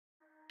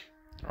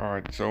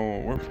Alright, so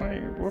we're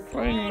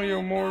playing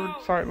Leo more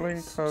side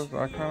link because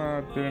I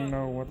kinda didn't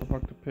know what the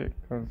fuck to pick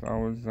because I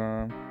was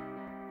on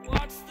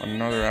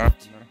another app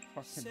and then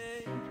I fucking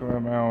came to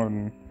him out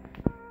and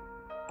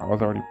I was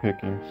already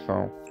picking,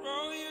 so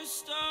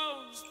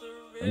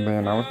and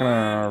then I was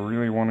gonna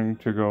really wanting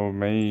to go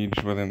mage,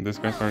 but then this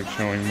guy started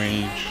showing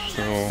mage,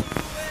 so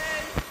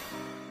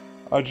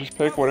I just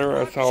picked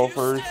whatever I saw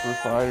first for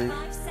fighters.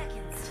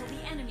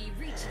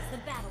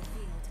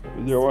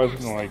 It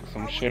wasn't like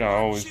some shit I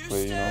always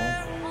play, you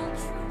know?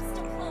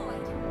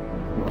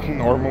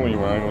 Normally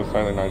when I go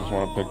silent I just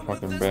want to pick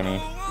fucking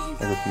Benny.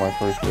 Like it's my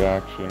first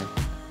reaction.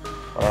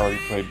 I already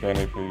played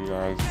Benny for you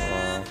guys,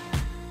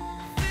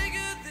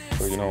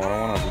 so you know I don't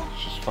want to be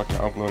just fucking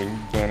uploading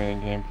Benny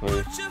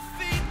gameplay.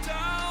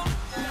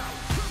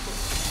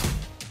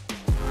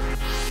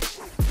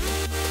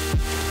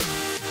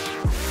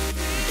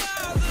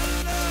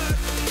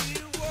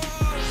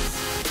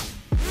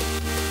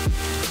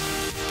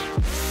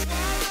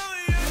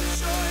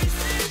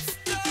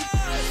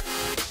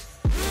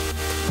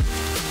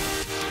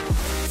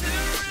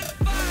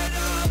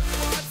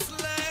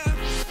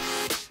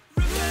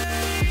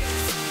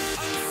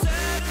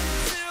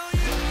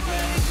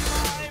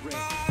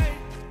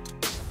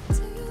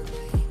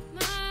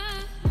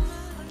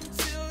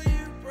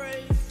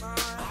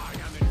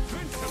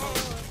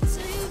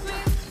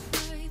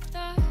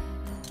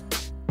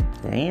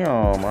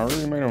 Damn, I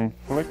really made him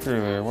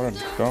flicker there. What a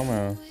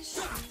dumbass.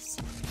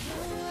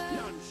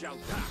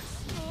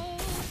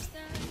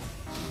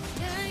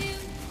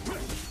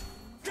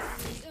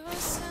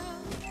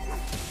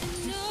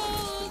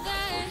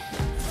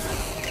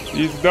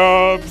 These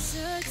dubs.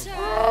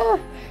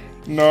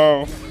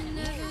 No.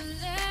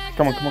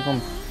 Come on, come on, come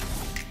on.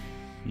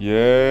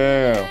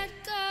 Yeah.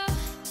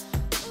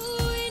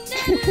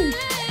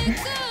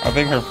 I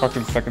think her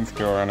fucking second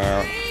skill ran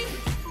out.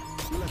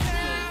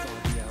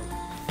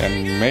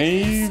 And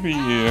maybe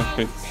if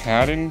it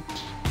hadn't,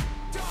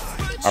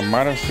 I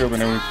might have still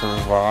been able to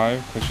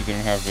survive because she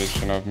didn't have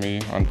vision of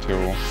me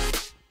until,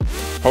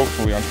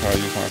 hopefully until I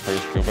used my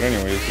first skill. But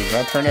anyways,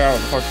 that turned out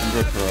fucking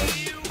good for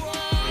us.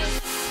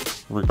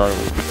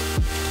 Regardless.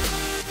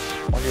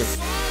 I'll get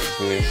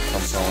this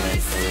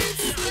component first.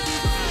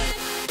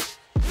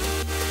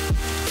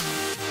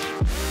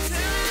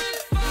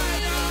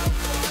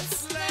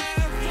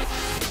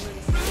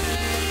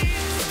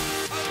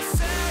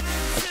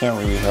 Can't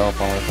really help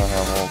unless I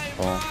have ult,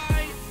 so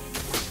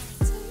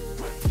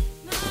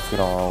let's get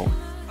all out.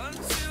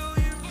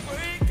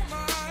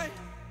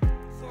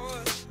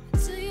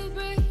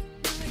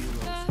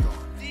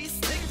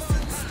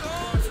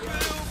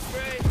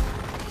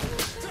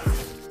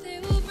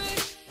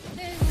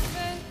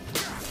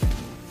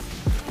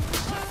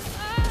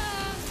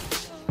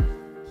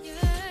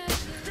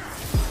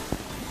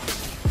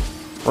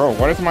 Bro,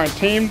 what is my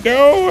team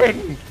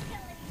doing?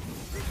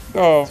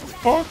 The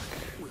fuck?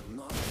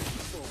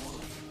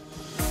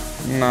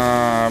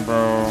 Nah,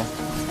 bro.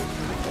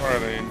 What are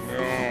they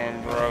doing,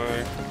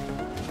 brother?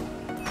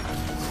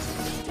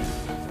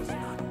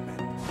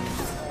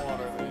 What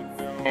are they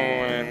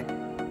doing?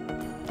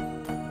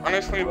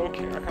 Honestly,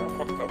 low-key, I kinda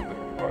fucked up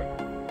there, but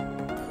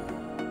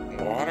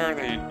what are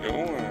they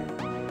doing?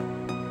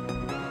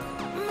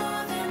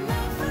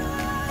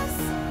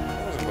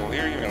 How is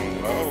Valir even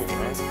low, bro?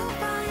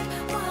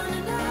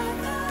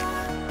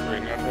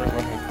 Wait, now they're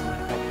level 3.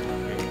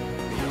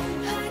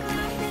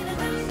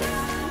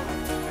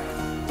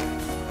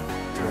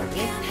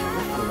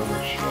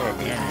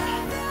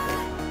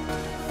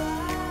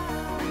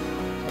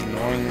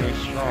 Annoyingly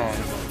strong.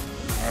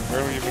 I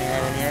barely even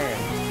have any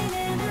items.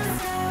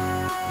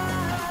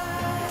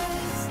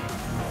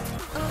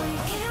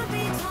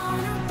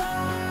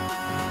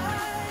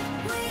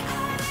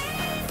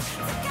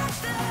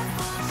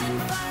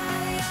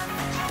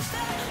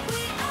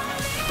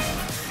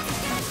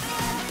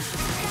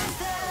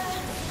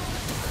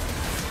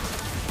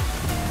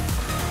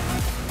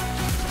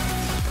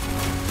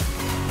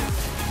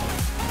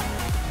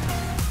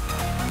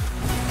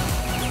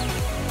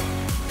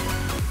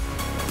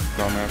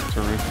 Dumbass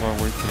tourist while I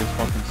wait for this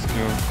fucking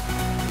skill.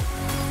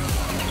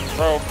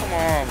 Bro, come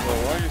on, bro.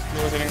 Why are you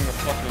still hitting the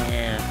fucking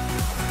air?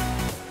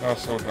 I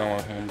was so done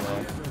with him, bro.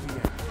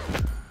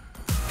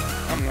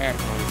 I'm mad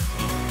for his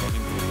team. He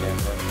did that,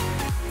 bro.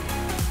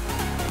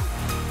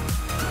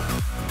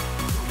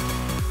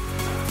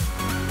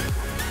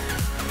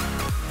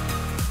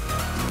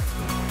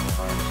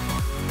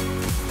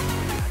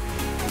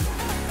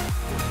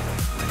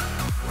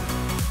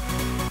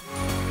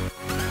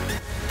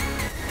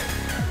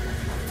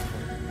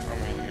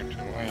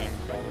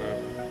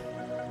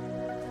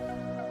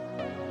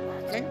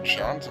 I think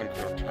Johnson could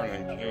have turned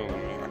and killed him.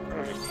 I could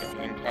have just kept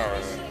in tower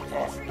and then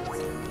fought.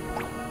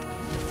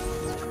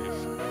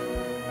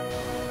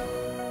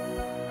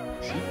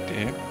 Is he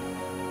dead?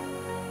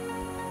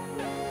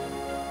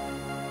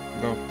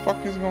 The fuck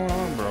is going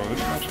on, bro? This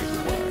match is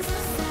whack.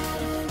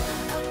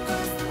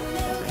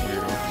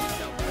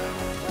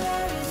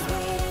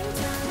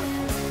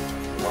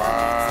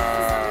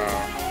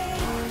 Wow.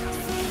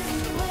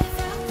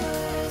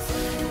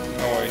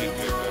 No way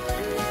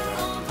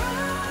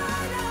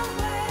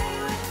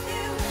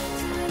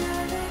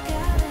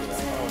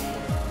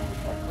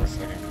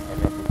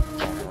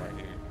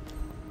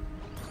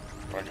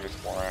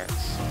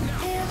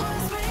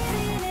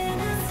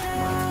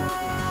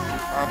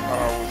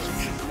thought I was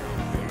cheating.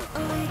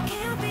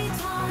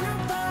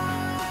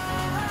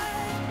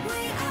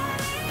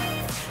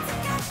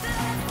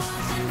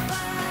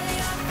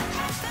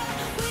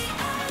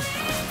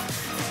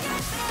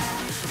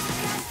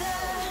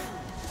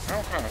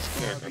 I'm kind of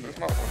scared because this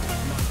motherfucker.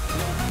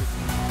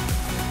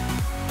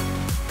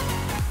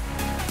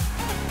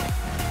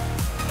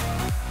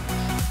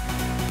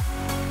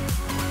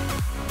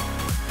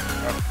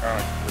 That's kind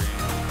of crazy.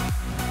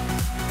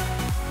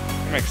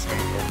 It makes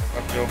sense though, because I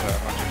feel that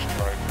Hunter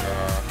Strike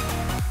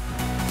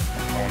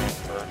opponent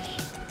first.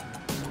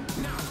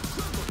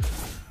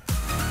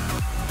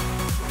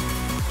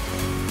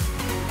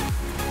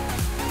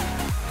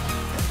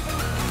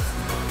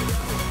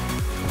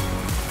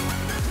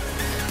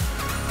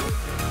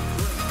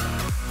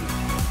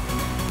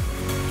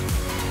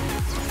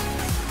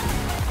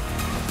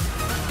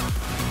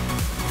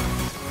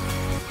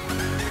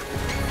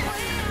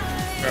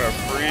 Got a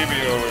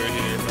freebie over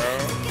here, bro.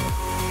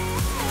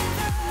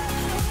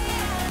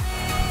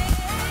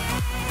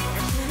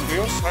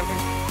 Real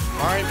something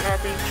might not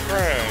be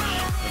trash.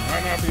 It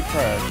might not be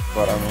trash,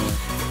 but I mean,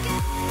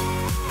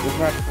 this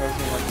match doesn't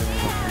seem like getting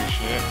the free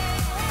shit.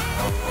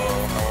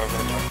 However,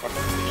 my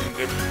fucking team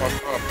did fuck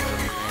up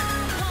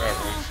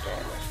badly, so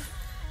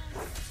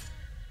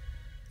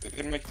they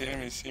didn't make the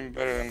enemies seem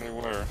better than they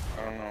were.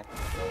 I don't know.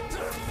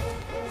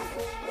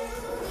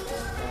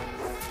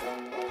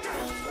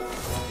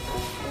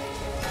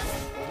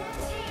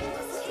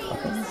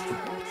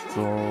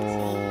 So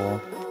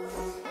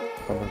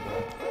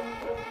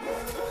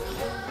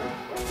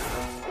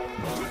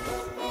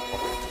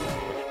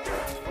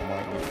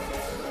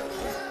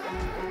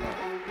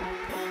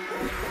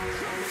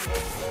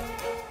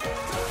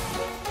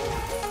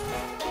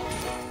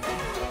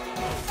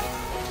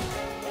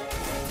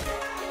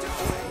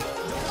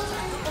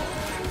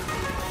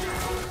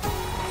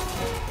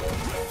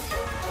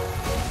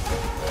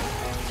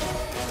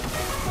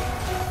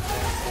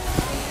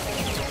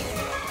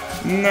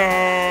no.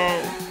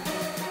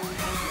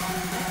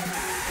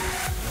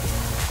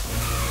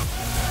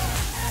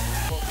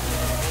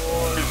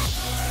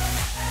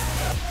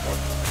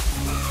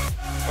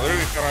 I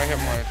literally thought I hit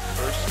my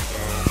first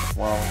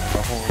wow,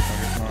 the whole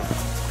thing is not. It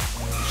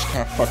just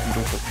kind of fucking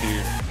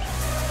disappeared.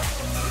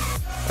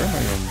 Where am I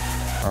in?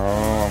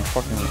 Oh, I'm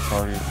fucking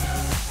retarded.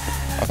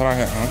 I thought I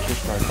had Hunter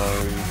Strike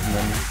already, and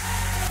then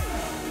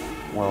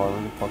well, I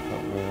really fucked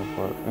up there,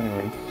 but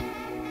anyways.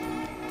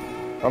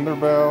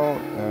 Thunderbell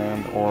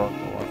and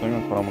Oracle. I think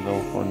that's what I'm gonna go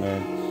for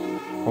next.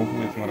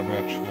 Hopefully it's not a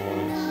bad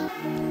choice.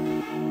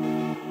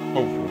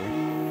 Hopefully.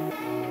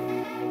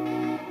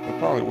 It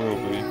probably will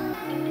be.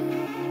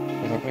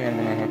 Because I think I'm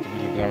gonna have to be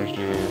the damage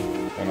dealer.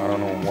 And I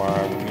don't know why I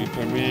would need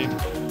to be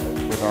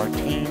with our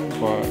team,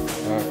 but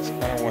that's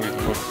kind of what it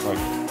looks like.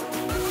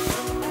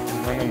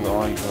 Randoms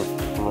aren't the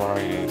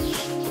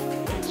brightest.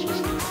 Let's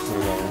just put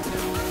it on.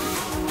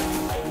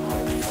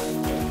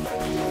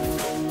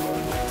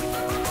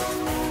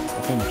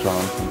 I think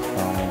Johnson's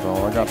coming, bro.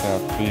 I got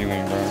that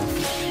feeling, bro.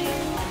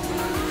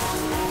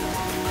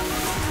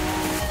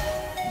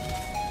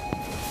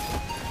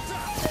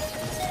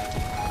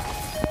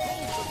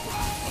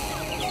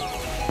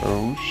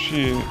 Oh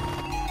shit.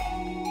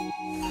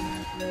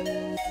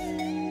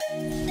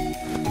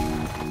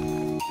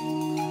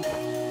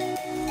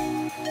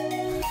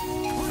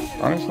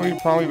 Honestly,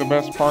 probably the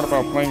best part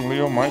about playing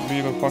Leo might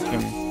be the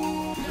fucking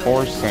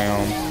horse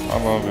sounds. I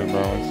love it,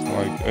 bro. It's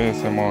like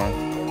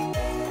ASMR.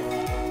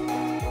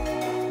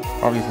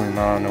 Obviously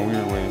not in a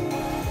weird way.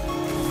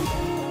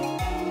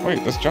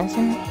 Wait, that's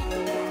Johnson?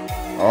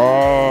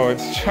 Oh,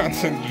 it's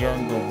Johnson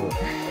Jungle, bro.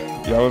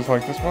 Yeah, I was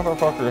like, this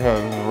motherfucker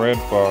has red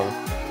buff.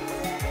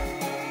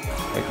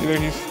 Like, either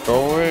he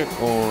stole it,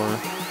 or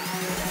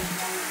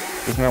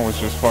this man was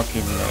just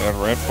fucking at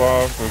red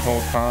buff this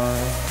whole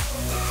time.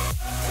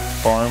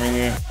 Farming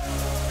it.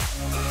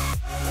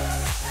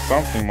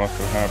 Something must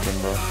have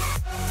happened, bro.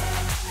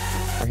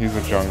 But he's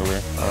a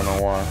jungler. I don't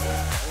know why.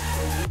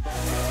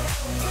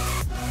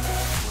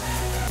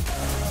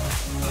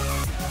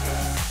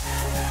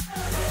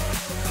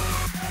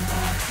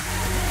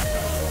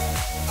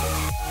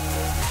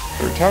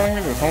 They're telling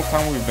me this whole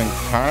time we've been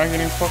kind of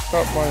getting fucked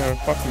up by a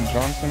fucking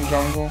Johnson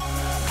jungle.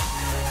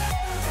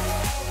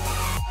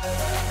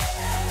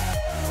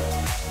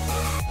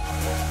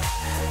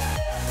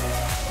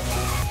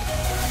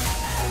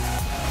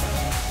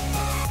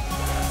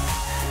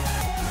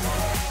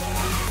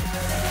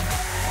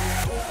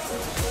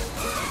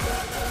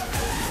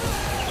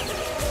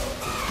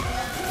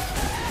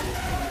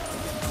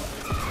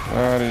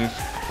 That is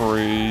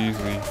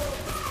crazy.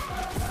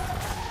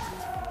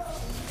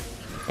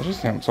 That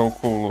just sounds so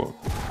cool, look.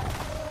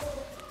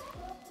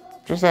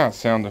 Just that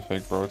sound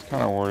effect, bro, it's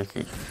kind of worth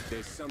it.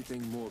 There's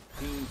something more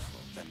painful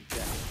than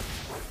death.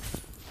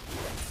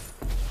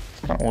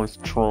 It's kind of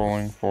worth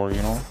trolling for,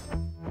 you know?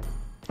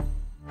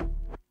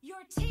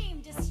 Your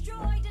team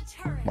destroyed a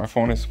turret. My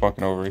phone is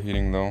fucking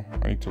overheating, though.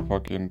 I need to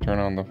fucking turn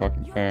on the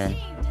fucking fan.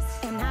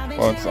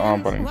 Well, it's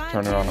on, but I need to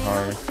turn it on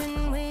higher.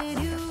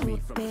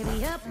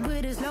 Baby up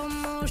with a slow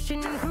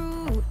motion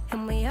crew,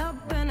 and we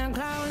up in a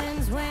cloud.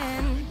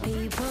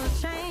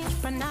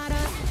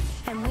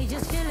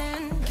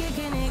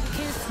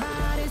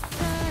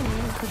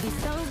 See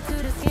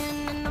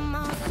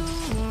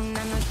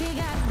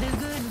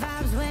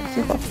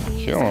if I can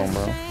kill him,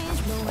 bro.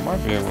 I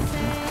might be able to.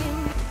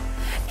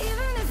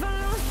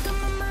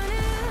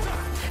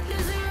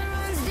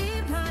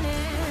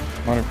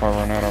 Not if I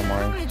run out of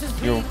my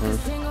skill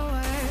first.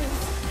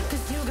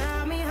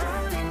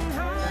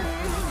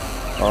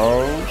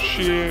 Oh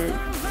shit.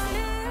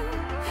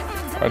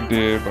 I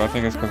did, but I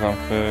think it's because I'm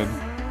fed.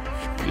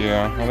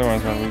 Yeah,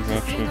 otherwise I lose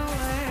that shit.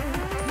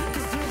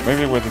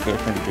 Maybe with a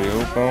different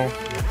build though.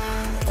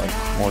 Like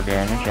more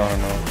damage, I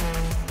don't know.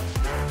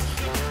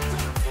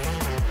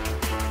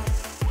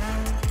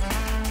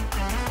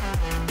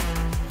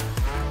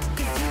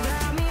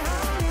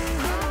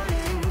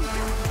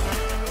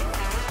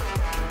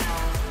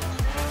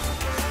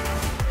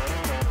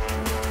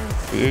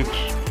 Bitch.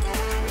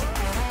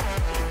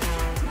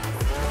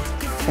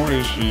 What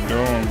is she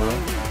doing, bro?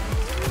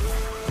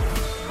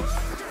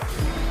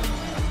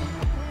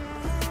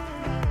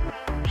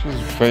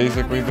 She's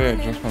basically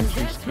dead just from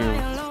 2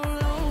 skills.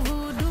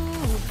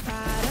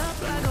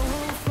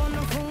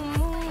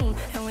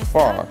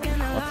 Fuck. I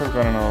could have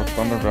gotten a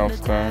Thunderbelt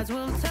stack.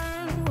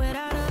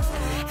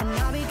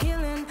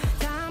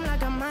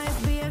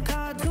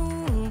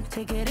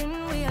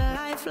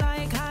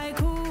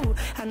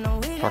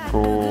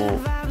 Taco.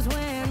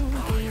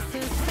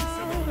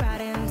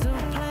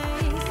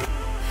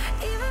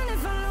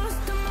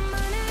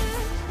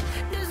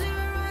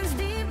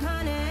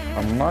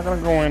 I'm not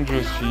gonna go in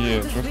just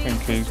yet, just in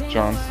case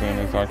Johnson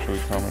is actually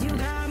coming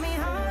here.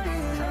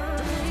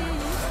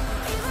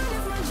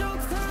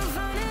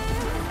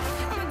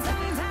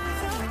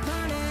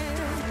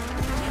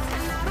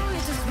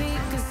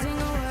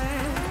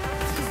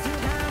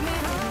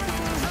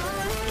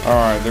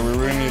 Alright, then we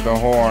really need the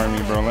whole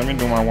army, bro. Let me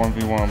do my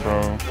 1v1,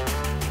 bro.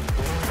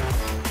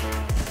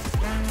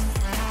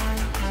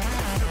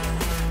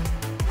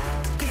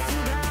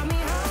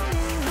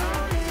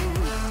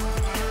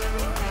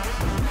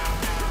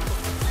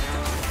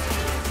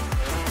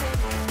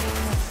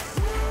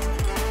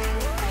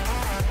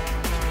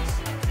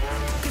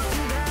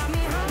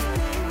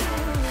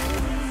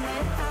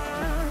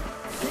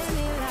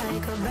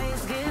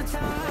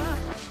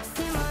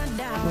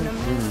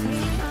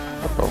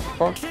 What the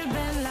fuck?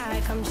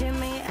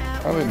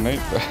 How did Nate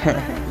that?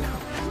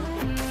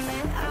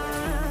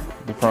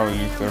 They probably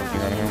used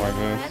everything on him, I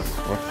guess.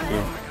 But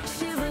still.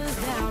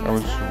 That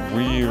was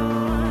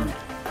weird.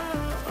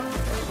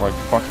 Like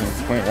fucking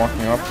Clint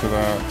walking up to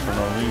that for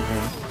no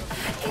reason.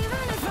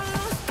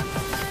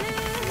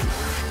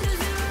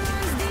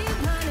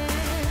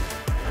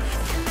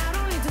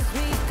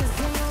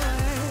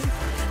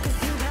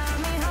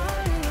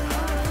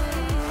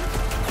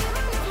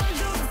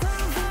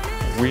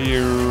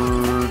 Weird.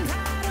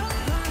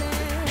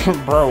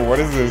 Bro, what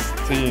is this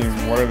team?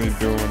 What are they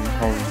doing?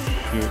 Holy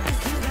shit.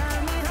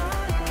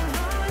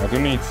 I do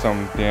need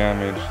some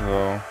damage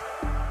though.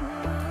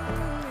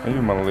 Maybe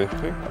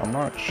Malefic? I'm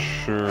not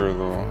sure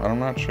though. I'm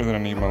not sure that I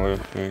need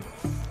Malefic,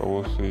 but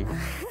we'll see.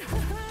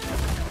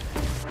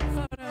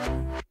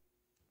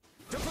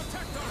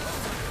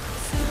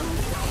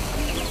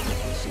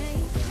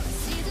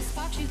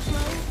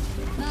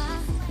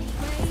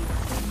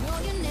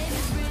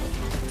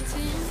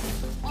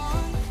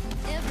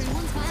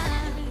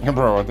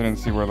 Bro, I didn't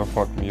see where the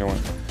fuck Mia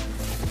went.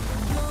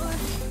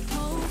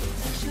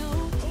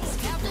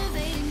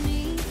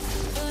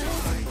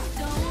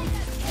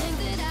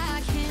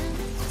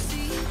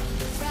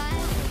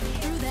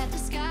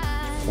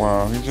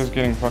 Wow, he's just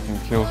getting fucking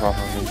kills off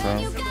of me,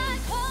 bro.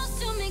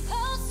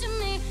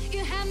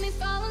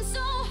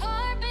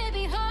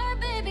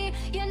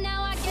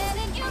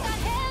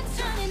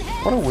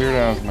 What a weird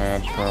ass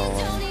match, bro.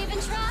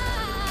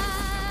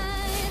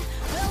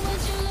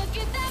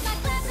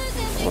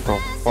 What the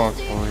fuck,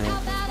 for real?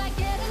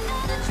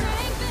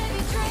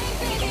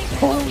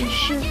 Holy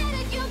shit.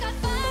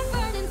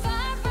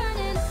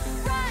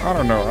 I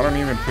don't know. I don't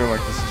even feel like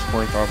this is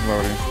worth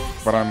uploading.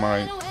 But I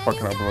might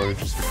fucking upload it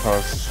just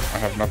because I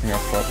have nothing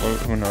else to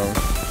upload. Who knows?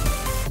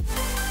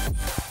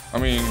 I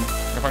mean,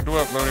 if I do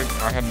upload it,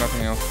 I had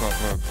nothing else to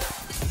upload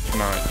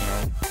tonight, you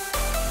know?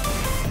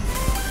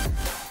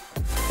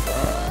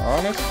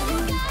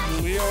 Honestly,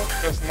 Leo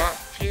does not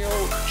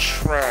feel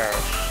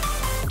trash.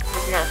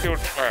 Does not feel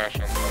trash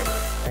on Twitter.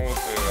 I won't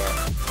say that.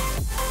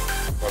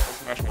 But this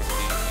match was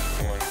easy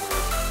going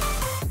good.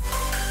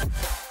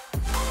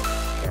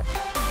 Yeah.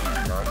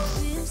 Guys,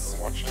 thanks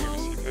for watching. If you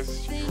see this,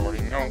 you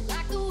already know. It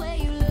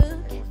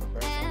was the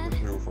best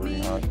for you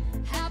for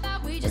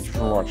Thank you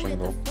for watching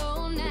though.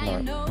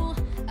 Good night.